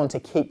usually want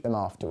to keep them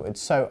afterwards.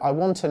 So I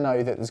want to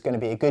know that there's going to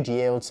be a good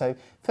yield. So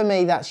for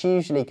me, that's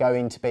usually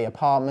going to be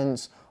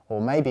apartments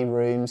or maybe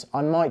rooms.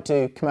 I might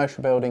do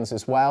commercial buildings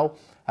as well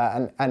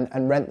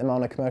and rent them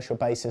on a commercial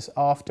basis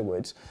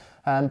afterwards.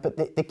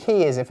 But the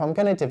key is, if I'm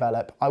going to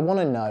develop, I want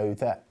to know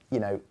that, you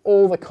know,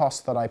 all the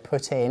costs that I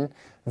put in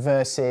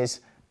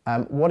versus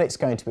what it's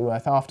going to be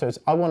worth afterwards.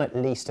 I want at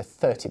least a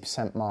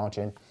 30%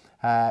 margin.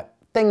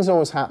 Things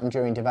always happen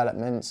during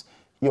developments.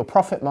 Your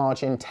profit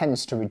margin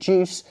tends to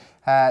reduce,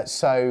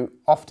 so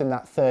often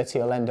that 30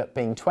 will end up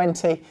being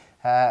 20,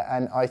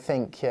 and I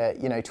think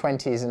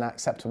 20 is an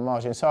acceptable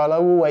margin. So I'll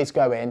always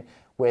go in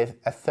with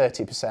a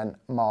 30%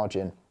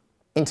 margin.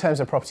 In terms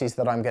of properties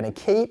that I'm going to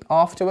keep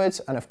afterwards,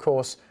 and of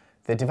course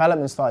the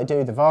developments that I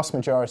do, the vast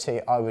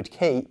majority I would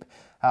keep,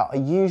 I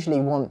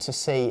usually want to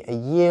see a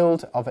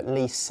yield of at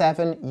least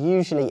 7,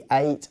 usually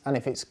 8, and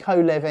if it's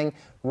co-living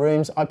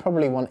rooms, I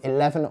probably want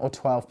 11 or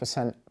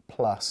 12%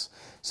 plus.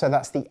 So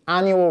that's the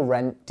annual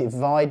rent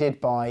divided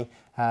by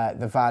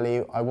the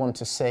value. I want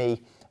to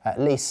see at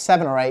least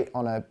 7 or 8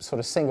 on a sort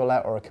of single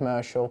let or a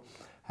commercial,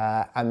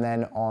 and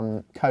then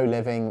on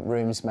co-living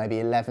rooms, maybe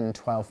 11,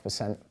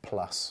 12%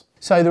 plus.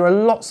 So there are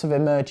lots of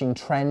emerging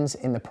trends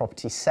in the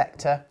property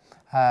sector.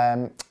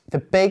 The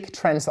big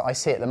trends that I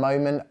see at the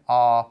moment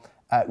are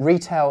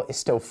retail is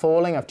still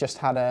falling. I've just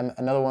had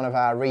another one of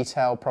our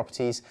retail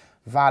properties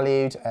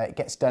valued. It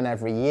gets done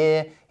every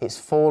year. It's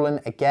fallen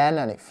again,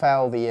 and it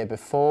fell the year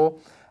before.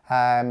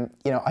 I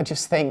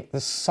just think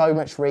there's so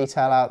much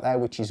retail out there,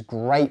 which is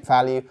great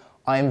value.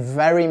 I am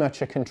very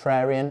much a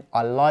contrarian.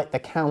 I like the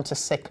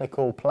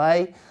counter-cyclical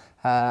play,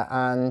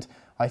 and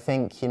I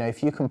think,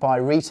 if you can buy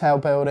retail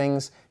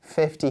buildings,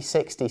 50,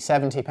 60,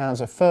 70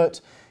 pounds a foot,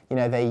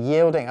 they're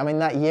yielding. I mean,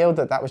 that yield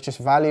that was just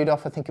valued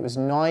off, I think it was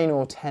 9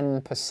 or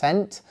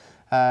 10%.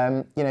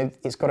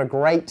 It's got a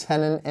great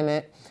tenant in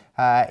it.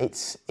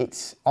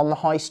 It's on the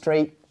high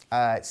street.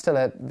 It's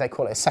still they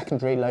call it a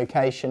secondary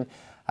location.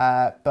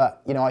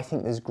 But I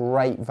think there's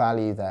great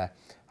value there.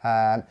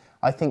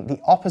 I think the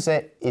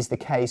opposite is the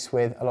case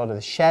with a lot of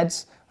the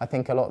sheds. I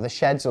think a lot of the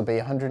sheds will be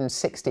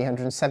 160,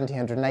 170,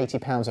 180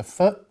 pounds a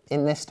foot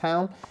in this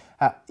town.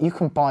 You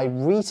can buy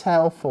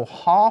retail for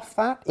half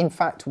that. In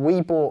fact,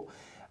 we bought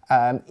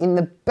in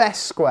the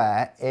best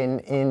square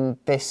in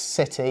this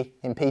city,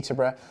 in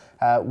Peterborough,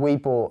 we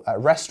bought a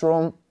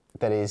restaurant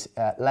that is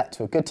let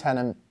to a good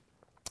tenant,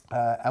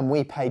 and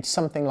we paid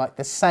something like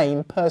the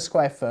same per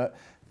square foot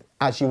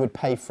as you would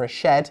pay for a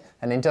shed,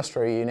 an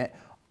industrial unit,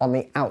 on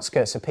the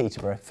outskirts of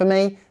Peterborough. For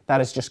me, that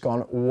has just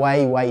gone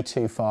way, way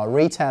too far.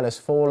 Retail has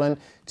fallen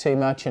too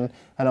much, and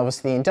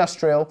obviously the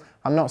industrial,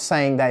 I'm not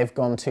saying they've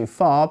gone too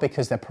far,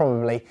 because they're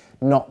probably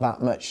not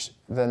that much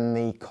than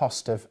the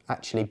cost of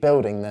actually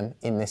building them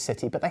in this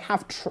city, but they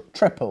have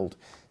tripled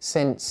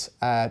since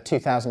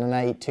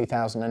 2008,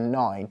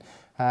 2009.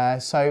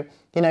 So,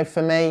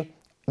 for me,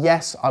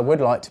 yes, I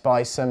would like to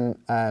buy some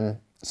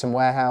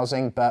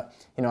warehousing, but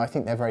I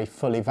think they're very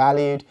fully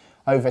valued.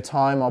 Over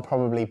time, I'll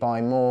probably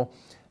buy more,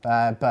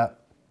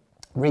 but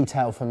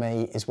retail for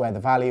me is where the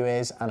value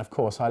is, and of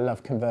course I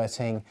love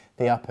converting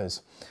the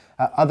uppers.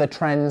 Other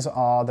trends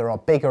are there are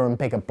bigger and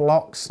bigger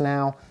blocks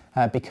now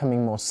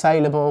becoming more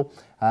saleable.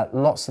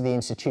 Lots of the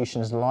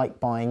institutions like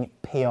buying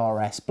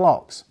PRS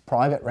blocks,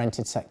 private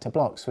rented sector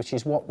blocks, which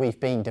is what we've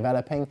been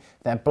developing.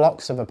 They're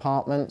blocks of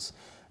apartments.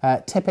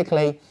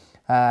 Typically,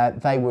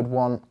 they would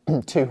want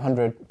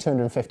 200,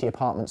 250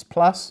 apartments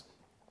plus.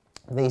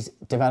 These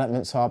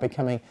developments are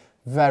becoming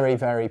very,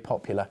 very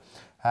popular.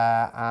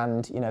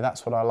 And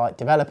that's what I like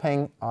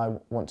developing. I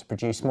want to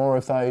produce more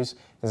of those.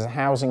 There's a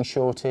housing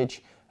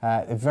shortage.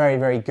 They're very,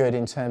 very good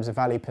in terms of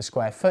value per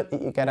square foot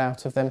that you get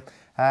out of them.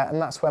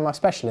 And that's where my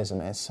specialism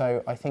is.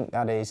 So I think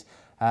that is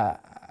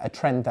a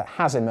trend that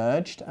has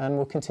emerged and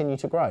will continue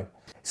to grow.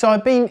 So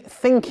I've been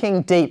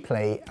thinking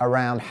deeply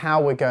around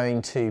how we're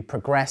going to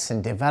progress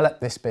and develop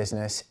this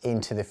business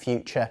into the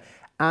future.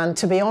 And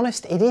to be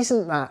honest, it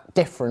isn't that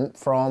different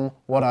from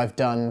what I've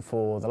done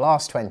for the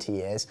last 20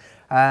 years.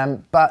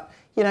 But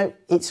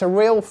it's a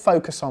real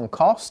focus on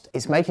cost.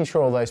 It's making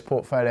sure all those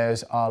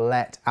portfolios are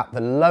let at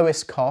the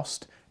lowest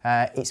cost.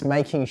 It's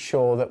making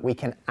sure that we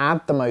can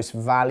add the most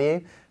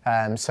value.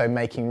 So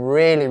making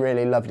really,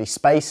 really lovely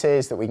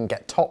spaces that we can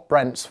get top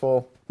rents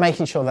for.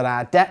 Making sure that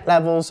our debt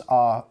levels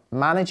are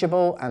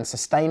manageable and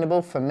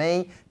sustainable. For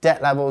me,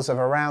 debt levels of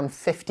around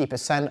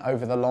 50%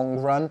 over the long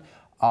run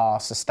are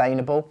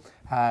sustainable.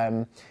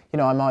 I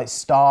might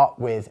start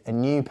with a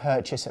new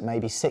purchase at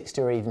maybe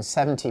 60 or even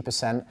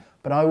 70%,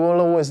 but I will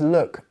always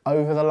look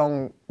over the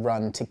long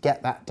run to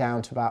get that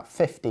down to about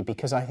 50,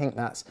 because I think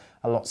that's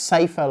a lot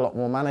safer, a lot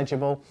more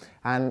manageable.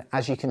 And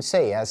as you can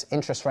see, as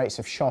interest rates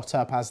have shot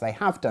up as they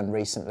have done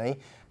recently,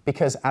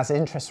 because as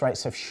interest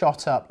rates have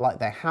shot up like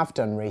they have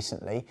done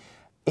recently,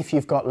 if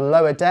you've got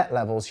lower debt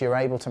levels, you're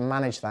able to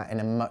manage that in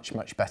a much,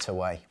 much better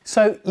way.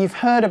 So you've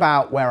heard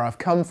about where I've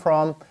come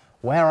from,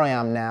 where I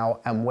am now,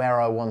 and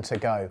where I want to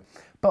go.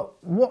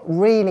 But what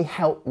really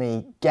helped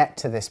me get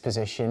to this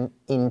position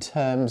in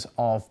terms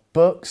of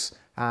books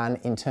and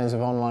in terms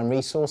of online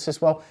resources?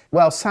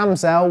 Well, Sam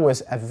Zell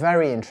was a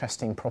very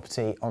interesting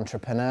property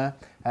entrepreneur.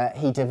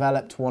 He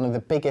developed one of the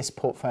biggest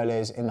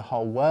portfolios in the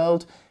whole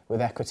world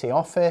with Equity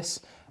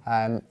Office.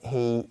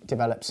 He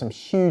developed some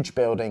huge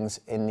buildings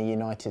in the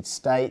United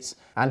States,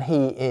 and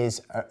he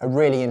is a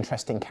really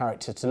interesting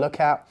character to look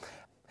at.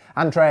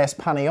 Andreas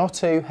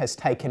Panayotou has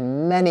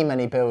taken many,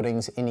 many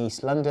buildings in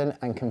East London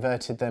and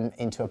converted them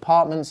into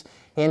apartments.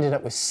 He ended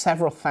up with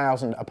several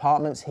thousand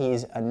apartments.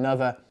 He's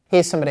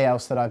somebody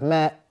else that I've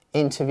met,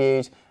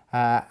 interviewed,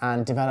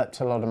 and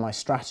developed a lot of my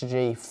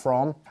strategy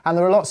from. And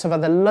there are lots of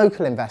other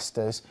local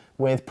investors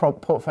with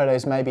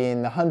portfolios maybe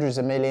in the hundreds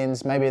of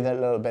millions, maybe they're a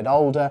little bit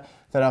older,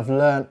 that I've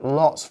learnt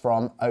lots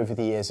from over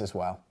the years as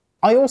well.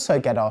 I also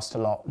get asked a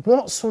lot,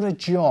 what sort of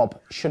job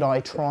should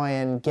I try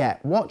and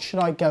get? What should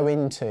I go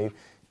into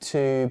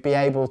to be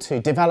able to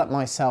develop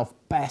myself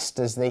best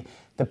as the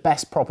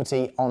best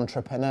property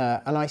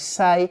entrepreneur? And I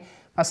say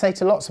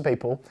to lots of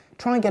people,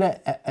 try and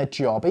get a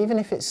job, even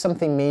if it's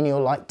something menial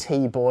like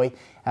T-Boy,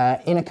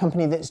 in a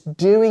company that's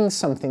doing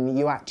something that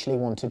you actually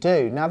want to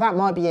do. Now that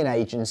might be an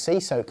agency,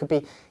 so it could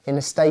be in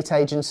a state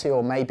agency,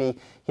 or maybe,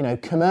 you know,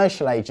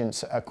 commercial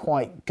agents are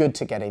quite good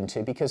to get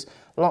into, because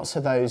lots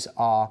of those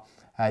are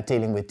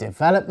dealing with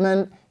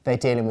development, they're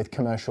dealing with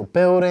commercial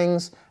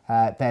buildings,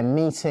 they're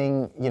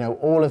meeting, you know,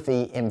 all of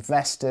the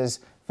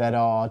investors that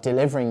are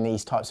delivering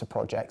these types of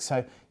projects.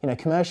 So, you know,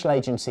 commercial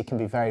agency can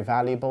be very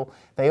valuable.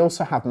 They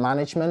also have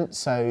management,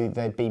 so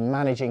they'd be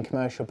managing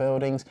commercial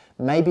buildings,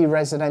 maybe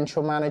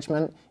residential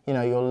management. You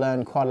know, you'll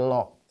learn quite a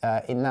lot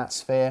in that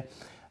sphere.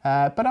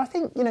 But I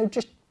think, you know,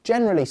 just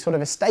generally sort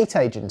of a state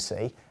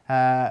agency,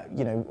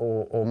 you know,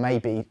 or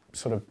maybe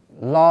sort of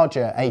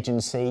larger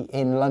agency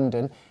in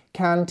London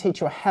can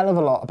teach you a hell of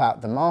a lot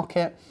about the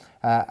market,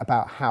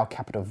 about how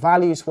capital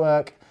values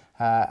work,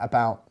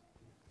 about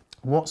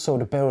what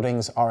sort of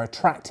buildings are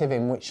attractive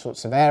in which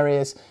sorts of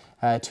areas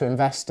to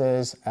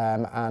investors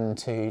and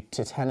to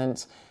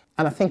tenants.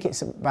 And I think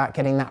it's about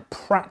getting that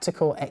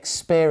practical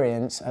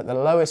experience at the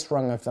lowest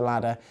rung of the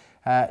ladder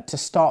to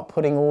start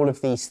putting all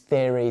of these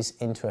theories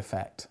into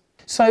effect.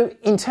 So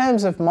in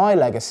terms of my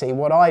legacy,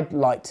 what I'd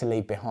like to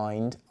leave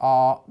behind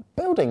are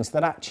buildings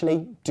that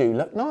actually do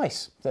look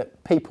nice,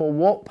 that people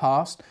walk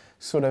past,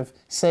 sort of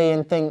see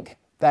and think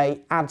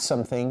they add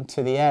something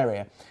to the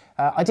area.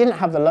 I didn't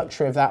have the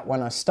luxury of that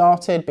when I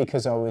started,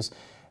 because I was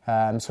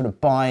sort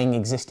of buying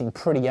existing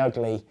pretty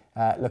ugly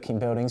looking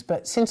buildings.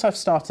 But since I've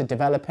started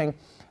developing,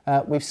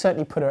 we've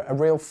certainly put a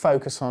real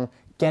focus on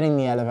getting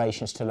the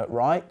elevations to look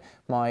right.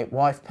 My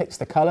wife picks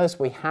the colours.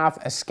 We have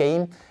a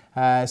scheme.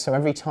 So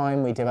every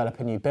time we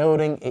develop a new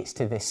building, it's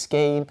to this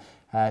scheme.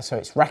 So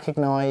it's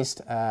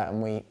recognised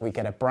and we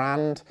get a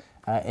brand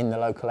in the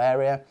local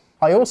area.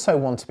 I also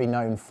want to be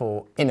known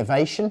for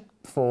innovation,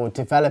 for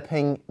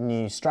developing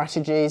new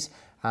strategies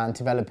and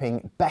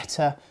developing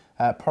better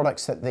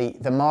products that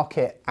the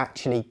market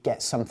actually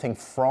gets something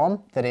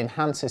from, that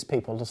enhances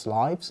people's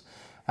lives.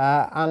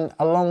 And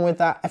along with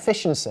that,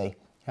 efficiency.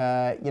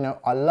 You know,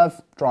 I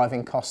love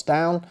driving costs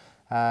down,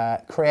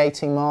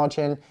 creating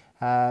margin,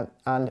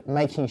 and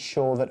making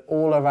sure that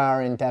all of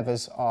our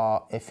endeavours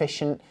are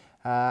efficient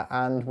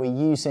and we're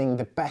using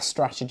the best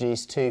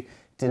strategies to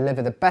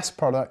deliver the best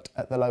product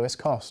at the lowest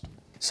cost.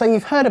 So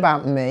you've heard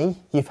about me,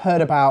 you've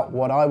heard about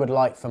what I would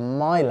like for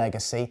my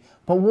legacy,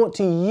 but what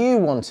do you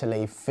want to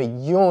leave for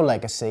your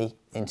legacy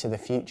into the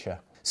future?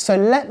 So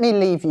let me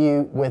leave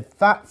you with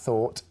that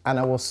thought, and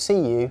I will see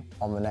you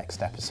on the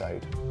next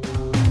episode.